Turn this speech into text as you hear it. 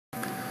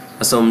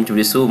សូមជម្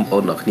រាបសួរបងប្អូ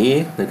នទាំងគ្នា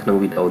នៅក្នុង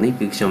វីដេអូនេះ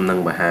គឺខ្ញុំនឹង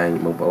បង្ហាញ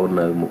បងប្អូន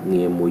នៅមុខ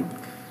ងារមួយ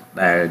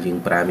ដែលយើង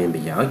ប្រើមានប្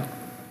រយោជន៍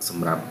ស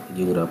ម្រាប់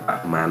យើងរកប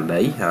រិមាណ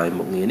ដីហើយ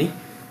មុខងារនេះ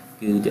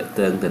គឺទាក់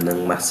ទងទៅនឹង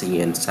Massing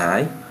and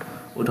Size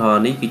ឧទាហរ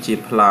ណ៍នេះគឺជា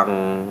ប្លង់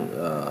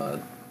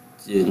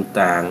ជើង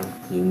តាង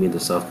យើងមានទៅ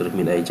សគ្រឹះ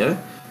មានអីចឹង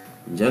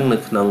អញ្ចឹងនៅ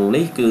ក្នុង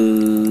នេះគឺ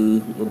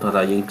ឧទាហរ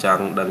ណ៍ថាយើងច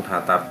ង់ដឹងថា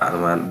តើបរិ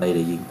មាណដី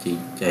ដែលយើងជីក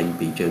ចេញ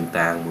ពីជើង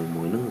តាង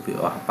មួយនោះវា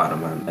អស់បរិ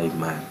មាណដីប៉ុ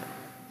ន្មាន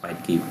បែប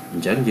គីបអ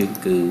ញ្ចឹងយើង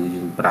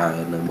ប្រើ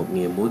នៅមុខ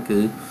ងារមួយគឺ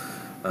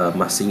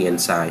Massing and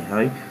Size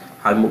ហើ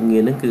យមុខងា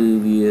រហ្នឹងគឺ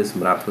វាស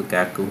ម្រាប់ធ្វើ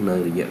ការគូសនៅ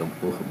រយៈកម្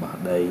ពស់របស់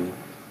ដី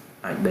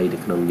អាចដីនៅ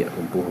ក្នុងរយៈក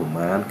ម្ពស់ប្រ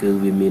មាណគឺ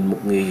វាមានមុ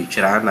ខងារជា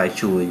ច្រើនដែល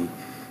ជួយ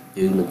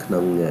យើងនៅក្នុ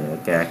ង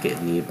ការគណ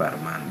នាបរិ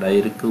មាណដី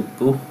ឬគូ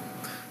ស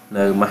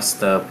នៅ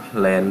Master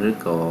Plan ឬ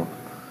ក៏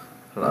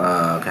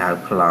គេហៅ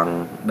ប្លង់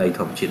ដីធ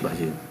ម្មជាតិរបស់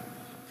យើង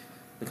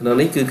នៅក្នុង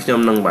នេះគឺខ្ញុំ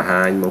នឹងបង្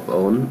ហាញបងប្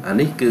អូនអា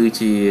នេះគឺ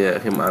ជា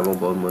ខ្ញុំឲ្យបង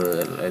ប្អូនមើ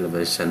ល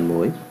elevation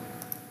មួយ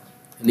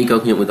នេះក៏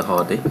ខ្ញុំឧទាហ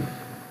រណ៍ទេ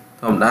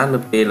ធម្មតានៅ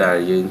ពេលដែល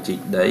យើងជីក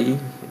ដី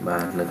បា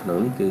ទនៅក្នុង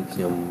នេះគឺខ្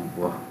ញុំ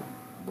វាស់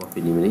ពី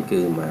នេះគឺ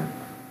ក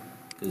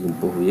ម្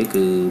ពស់វា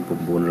គឺ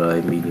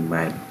900មីលី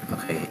ម៉ែត្រអូ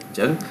ខេអញ្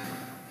ចឹង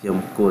ខ្ញុំ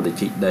គួរតែ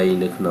ជីកដី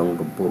នៅក្នុង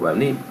កម្ពស់បែប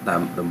នេះ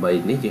ដើម្បី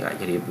នេះយើងអា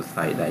ចរៀបសរ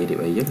សៃដីរៀប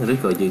អីចឹងឬ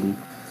ក៏យើង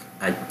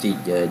អាចជីក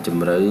ជ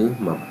ម្រៅ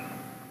1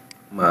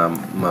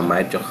ម៉ែ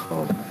ត្រចុះ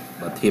ខោ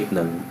បើធៀប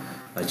នឹង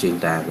ជើង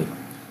តាវិញ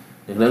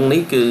នៅក្នុង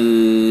នេះគឺ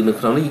នៅ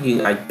ក្នុងនេះយើង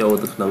អាចចូល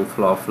ទៅក្នុង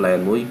floor plan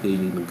មួយគឺ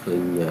យើងនឹងឃើ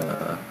ញ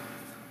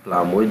ប្ល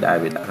ង់មួយដែល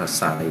វាដាក់សរ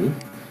សៃនេះ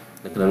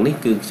នៅក្នុងនេះ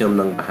គឺខ្ញុំ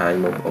នឹងបង្ហាញ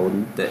បងប្អូន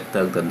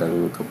តើទៅនឹង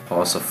Top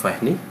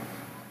Surface នេះ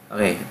អូ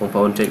ខេបងប្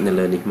អូនចុចនៅ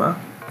លើនេះមក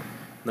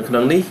នៅក្នុ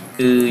ងនេះ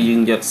គឺយើ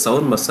ងយក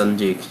0បើសិន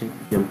ជាខ្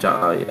ញុំចង់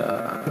ឲ្យ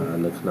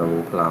នៅក្នុង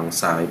ប្លង់ខ្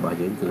សែរបស់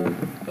យើងគឺ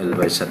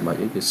elevation របស់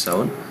យើងគឺ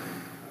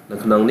0នៅ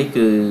ក្នុងនេះ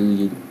គឺ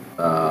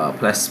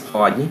place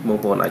point នេះបង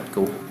ប្អូនអាច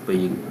គូសពី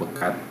បង្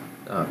កើត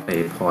ពេ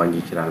ល point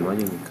ជាច្រើនមក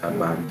យើងបង្កើត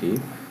បានជា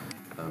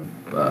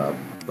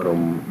ព្រំ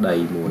ដី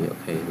មួយអូ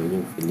ខេហើយយើ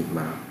ង finish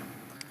មក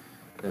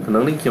នៅក្នុ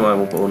ងនេះខ្ញុំឲ្យ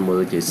បងប្អូនមើ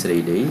លជា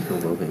 3D បង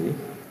ប្អូនឃើញនេះ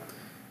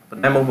ប៉ុ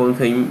ន្តែបងប្អូន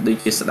ឃើញដូច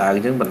ជាស្ដើងអ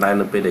ញ្ចឹងប៉ុន្តែ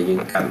នៅពេលដែលយើ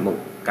ងកាត់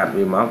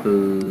វាមកគឺ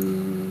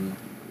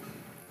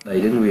ដី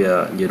ហ្នឹងវានិយា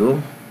យរួម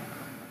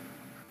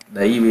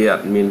ដីវាអ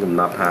ត់មានកំ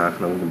ណត់ថា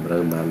ក្នុងជម្រៅ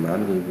ប៉ុន្មាន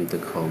គឺវាទៅ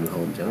ខំរ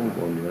ហូតអញ្ចឹងបង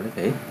ប្អូនយល់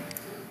ទេ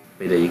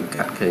ពេលដែលយើង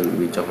កាត់ឃើញ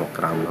វាចុះមក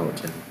ក្រោមរហូតអ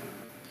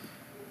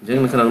ញ្ចឹង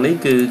នៅក្នុងនេះ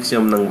គឺខ្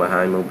ញុំនឹងបង្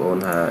ហាញបងប្អូន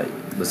ថា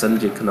បើសិន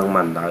ជាក្នុង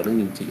ម៉ាន់ដៅហ្នឹង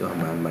យើងជីកអស់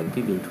ប្រហែលម៉ាច់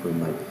គេយើងធ្វើ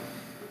ម៉េច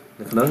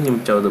នៅក្នុងខ្ញុំ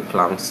ចូលទៅប្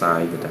លង់ខ្សែ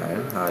ទៅដែរ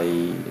ហើយ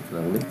នៅក្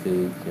នុងនេះគឺ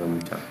ខ្ញុំ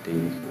ចាប់ទី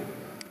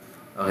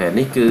អូខេ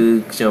នេះគឺ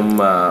ខ្ញុំ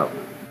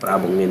ប្រើ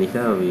មុខងារនេះ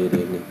ទៅវា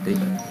រៀងនេះតិច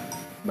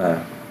បាទ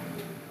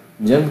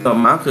អញ្ចឹងត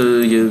មកគឺ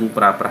យើង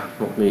ប្រើប្រាស់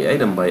មុខងារអី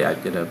ដើម្បីអា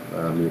ចរក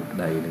មាន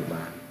ដីនឹង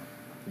បាន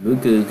នោះ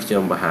គឺខ្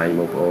ញុំបង្ហាញប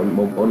ងប្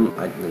អូន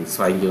អាចនឹងស្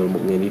វែងយល់មុ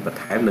ខងារនេះបន្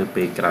ថែមនៅ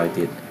ពេលក្រោយ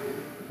ទៀត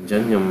អញ្ចឹ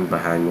ងខ្ញុំប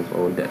ង្ហាញបងប្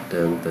អូនតេ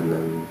តើទៅនឹ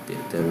ង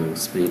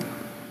speed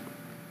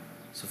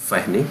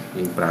surface នេះ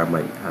យើងប្រើមិ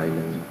នហើយ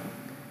នឹង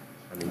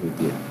អានេះមួយ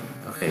ទៀត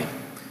អូខេ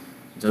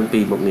អញ្ចឹងពី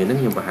មុខងារនេះ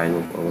ខ្ញុំបង្ហាញប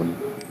ងប្អូន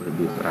រ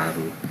បៀបប្រើ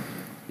វា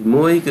ទី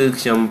មួយគឺ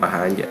ខ្ញុំបង្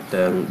ហាញតេ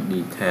តើ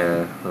detail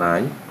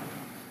line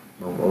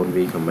បងប្អូន V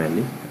comment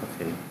នេះអូ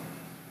ខេ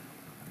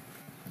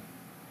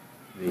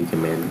V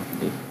comment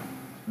នេះ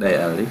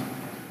DL នេះ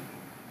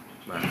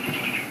បាទ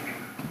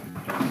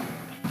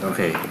អូ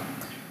ខេ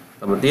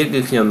បន្តទៀតគឺ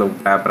ខ្ញុំនឹង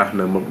ប្រើប្រាស់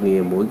នៅមុខងា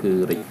រមួយគឺ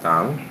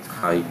rectangle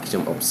ហើយខ្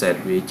ញុំ offset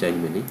វាចេញ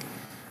ពីនេះ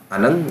អា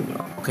ហ្នឹង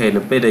អូខេ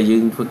នៅពេលដែលយើ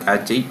ងធ្វើការ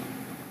ជីក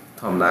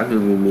ធម្មតាគឺ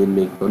វាមាន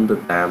មេគុណទៅ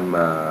តាម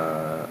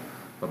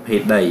ប្រភេទ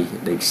ដី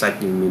ខ្សាច់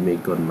យើងមានមេ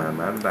គុណប៉ុន្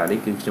មានតែនេះ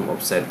គឺខ្ញុំ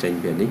offset ចេញ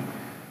ពីនេះ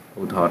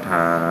ឧទាហរណ៍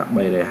ថា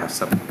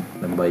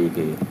350ដើម្បី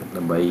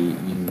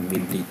យើងមា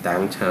នទីតាំ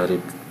ងឈើរៀ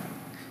ប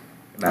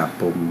ដា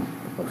ពុំ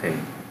អូខេ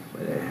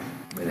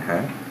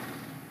350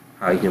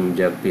ហើយខ្ញុំ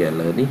យកពី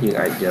លើនេះយើង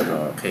អាចយក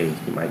អូខេ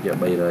ខ្ញុំអាចយក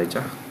300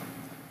ចុះ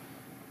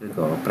ឬ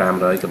ក៏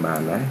500ក៏បាន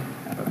ដែរ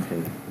អូខេ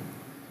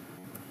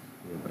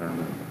យើង500បា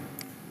ទ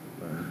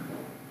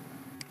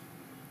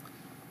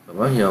រប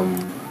ស់ខ្ញុំ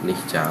នេះ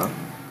ចោល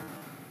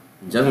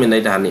អញ្ចឹងមានន័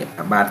យថានេះ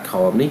អាបាតខ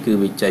មនេះគឺ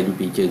វាចេញ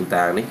ពីជើង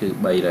តាងនេះគឺ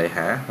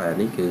350ហើយ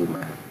នេះគឺ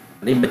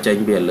នេះបញ្ចេញ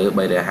ពីលើ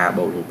350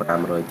បូកនឹង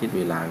500ទៀត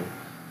វាឡើង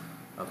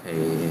អូខេ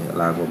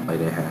ឡើងមក350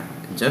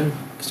អញ្ចឹង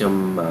ខ្ញុំ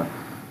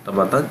ត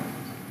បទៅ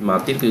មក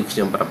ទៀតគឺខ្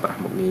ញុំប្រើប្រាស់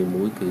មុខងារ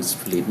មួយគឺ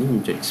split នេះខ្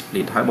ញុំចុច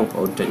split ហើយបងប្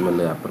អូនចុចមក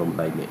លើអាព្រំ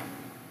ដីនេះ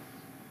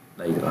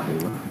ដីរបស់នេះ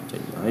មកចុ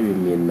ចហើយវា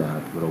មាន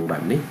ទម្រង់បែ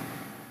បនេះ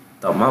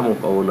តមកបង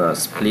ប្អូន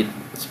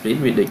split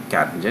វាដូច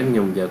កាត់អញ្ចឹងខ្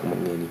ញុំយកមុខ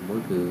ងារនេះមួ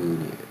យគឺ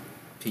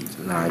pitch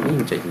line នេះ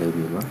ចុចលើ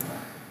វាមក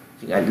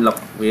យើងអាច lock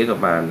វាក៏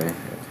បានដែរ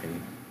អូខេ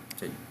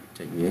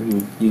ចុចវាយើ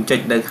ងចុច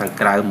នៅខាង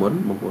ក្រៅមុន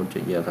បងប្អូនចុ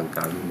ចយកខាងក្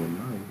រៅមុន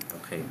ហើយអូ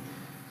ខេត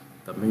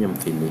បនេះខ្ញុំ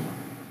finish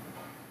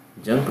អ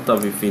ញ្ចឹងបន្ទាប់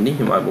ពី finish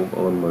ខ្ញុំឲ្យបងប្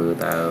អូនមើល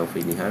តើ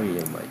finish ហើយវា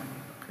យ៉ាងម៉េច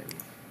អូខេ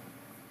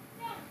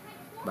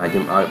បាទខ្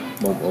ញុំឲ្យ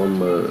បងប្អូន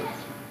មើល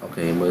អូ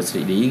ខេមើល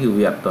 3D គឺ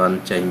វាអត់ទាន់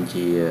ចេញ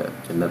ជា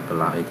ចំណិតប្រ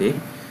ឡោះអីទេ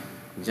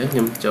អញ្ចឹងខ្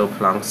ញុំចូល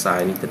ប្លង់ខ្សែ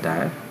នេះទៅដែ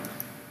រ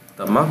ត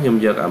tầm móc nhôm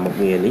giật ở một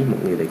nghề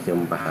để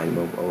nhôm và hai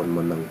bông ôn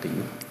một lần tí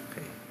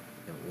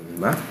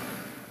mắt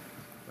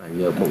và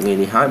giờ một nghề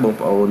này hỏi bông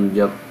ôn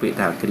giật bị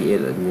thằng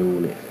create ở nhu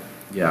này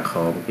giờ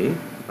không cái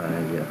và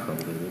giờ không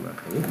cái mà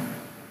thấy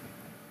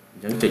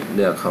chẳng chỉnh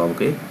được không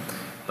cái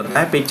còn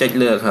thái bị chỉnh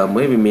được hờ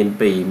mới bị miền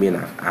pì miền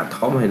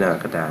thóm hay là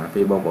cái đà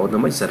vì bông ôn nó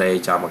mới sợi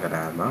cho mà cái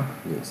đà nó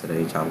những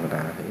sợi trong cái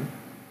đà thế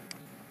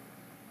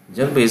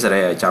chẳng vì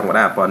sợi ở trong cái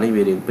đà còn này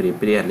về điện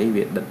pì này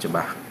việc đặt cho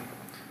bà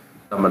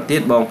mà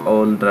tiết bông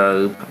ôn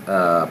rồi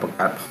ประ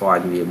กาศ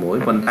point វាមួយ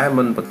ប៉ុន្តែ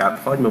មិនប្រកាស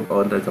point មកប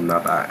ងត្រូវកំណ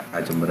ត់អា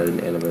ចជំរឿន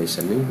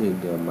elevation នេះ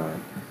គឺមក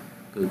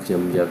គឺខ្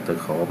ញុំយកទៅ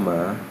ខម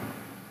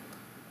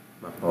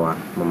មកpoint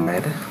 1 ម៉ែ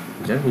ត្រអ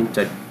ញ្ចឹងខ្ញុំ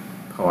ចុច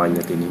point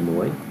នៅទីនេះ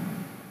មួយ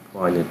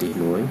point នៅទី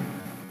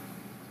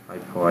1ហើយ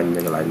point នៅ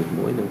កន្លែងនេះ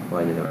មួយនិង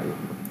point នៅកន្លែងនេះ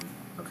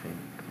អូខេ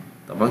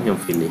តោះខ្ញុំ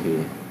finish វា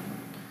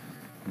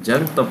អញ្ចឹង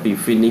ទៅពី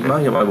finish មក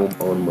ខ្ញុំឲ្យបង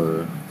ប្អូនមើល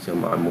ខ្ញុំ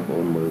ឲ្យបងប្អូ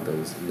នមើលទៅ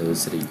លើ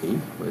 3D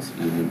មើល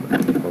 3D នេះ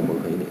បងប្អូន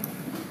ឃើញនេះ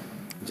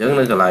អញ្ចឹង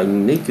នៅកន្លែង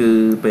នេះគឺ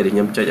ពេលដែលខ្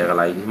ញុំចុចឲ្យកន្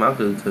លែងនេះមក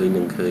គឺឃើញ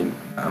នឹងឃើញ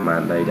អាម៉ា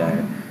នដីដែរ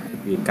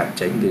វាកាត់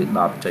ចេញគឺ 10.30 32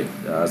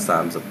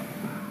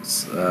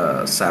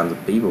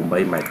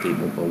 8ម៉ែត្រទី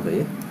បងប្អូនឃើ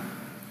ញ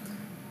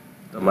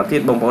តមកទៀ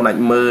តបងប្អូនអាច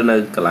មើលនៅ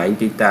កន្លែង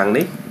ទីតាំង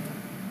នេះ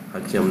ហើ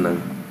យខ្ញុំនឹង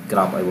ក្រ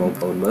បឲ្យបង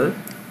ប្អូនមើល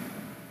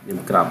ខ្ញុំ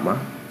ក្របមក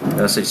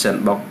section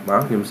box ម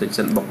កខ្ញុំ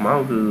section box មក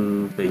គឺ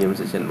ពេលខ្ញុំ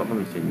section box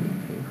វាចេញ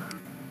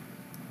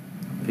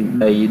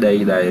ដីដែល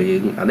យើ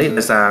ងអានេះ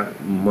ដោយសារ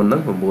មុនហ្នឹ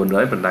ង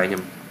900ប៉ុន្តែខ្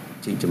ញុំ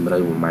ជីកជម្រៅ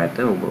1ម៉ែត្រ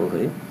ទៅបងប្អូន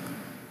ឃើញ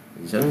អ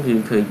ញ្ចឹងយើង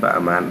ឃើញប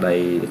រិមាណដី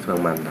នៅក្នុង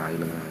ម៉ានដៅ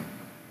ហ្នឹងហើយ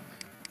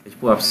ចំ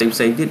ពោះផ្សេ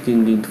ងទៀត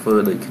យើងធ្វើ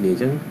ដូចគ្នាអ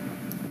ញ្ចឹង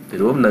ពី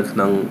រួមនៅក្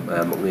នុង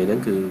មុខងារហ្នឹង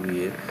គឺ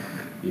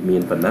វាមា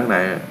នប៉ុណ្ណឹង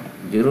ដែល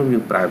យើ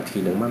ងប្រើវិធី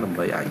ហ្នឹងមកដើម្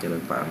បីអាចចំណេ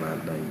ញបរិមាណ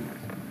ដី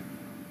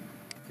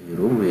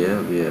រួម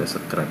វាស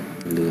ក្រិត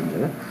លឿនអញ្ចឹ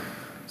ង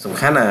សំ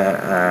ខាន់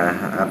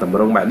អាតម្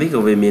រងបែបនេះក៏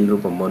វាមានរូ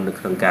បមន្តនៅ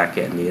ក្នុងការគ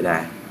ណនាដែ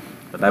រ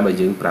ប៉ុន្តែបើ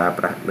យើងប្រើ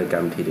ប្រាស់នៅក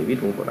ម្មវិធី Revit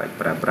បងប្អូនអាច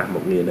ប្រើប្រាស់មុ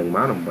ខងារនឹងម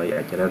កដើម្បី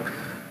អាចចំណេញ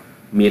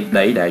មាត្រ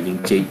ដីដែលយើង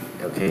ជីក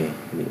អូខេ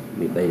នេះ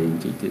មាត្រដីដែលយើង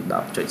ជីកគឺ 10.32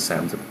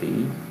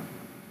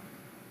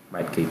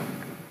 ម៉ែត្រគីប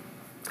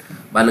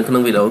បាទនៅក្នុ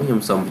ងវីដេអូខ្ញុំ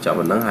សូមបញ្ចប់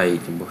ប៉ុណ្ណឹងហើយ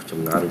ចំពោះច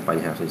ម្ងល់ឬប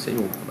ញ្ហាផ្សេងៗ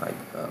បងប្អូនអាច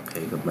អូខេ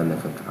comment នៅ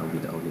ខាងក្រោមវី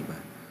ដេអូនេះ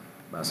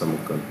បាទសូមអ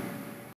រគុណ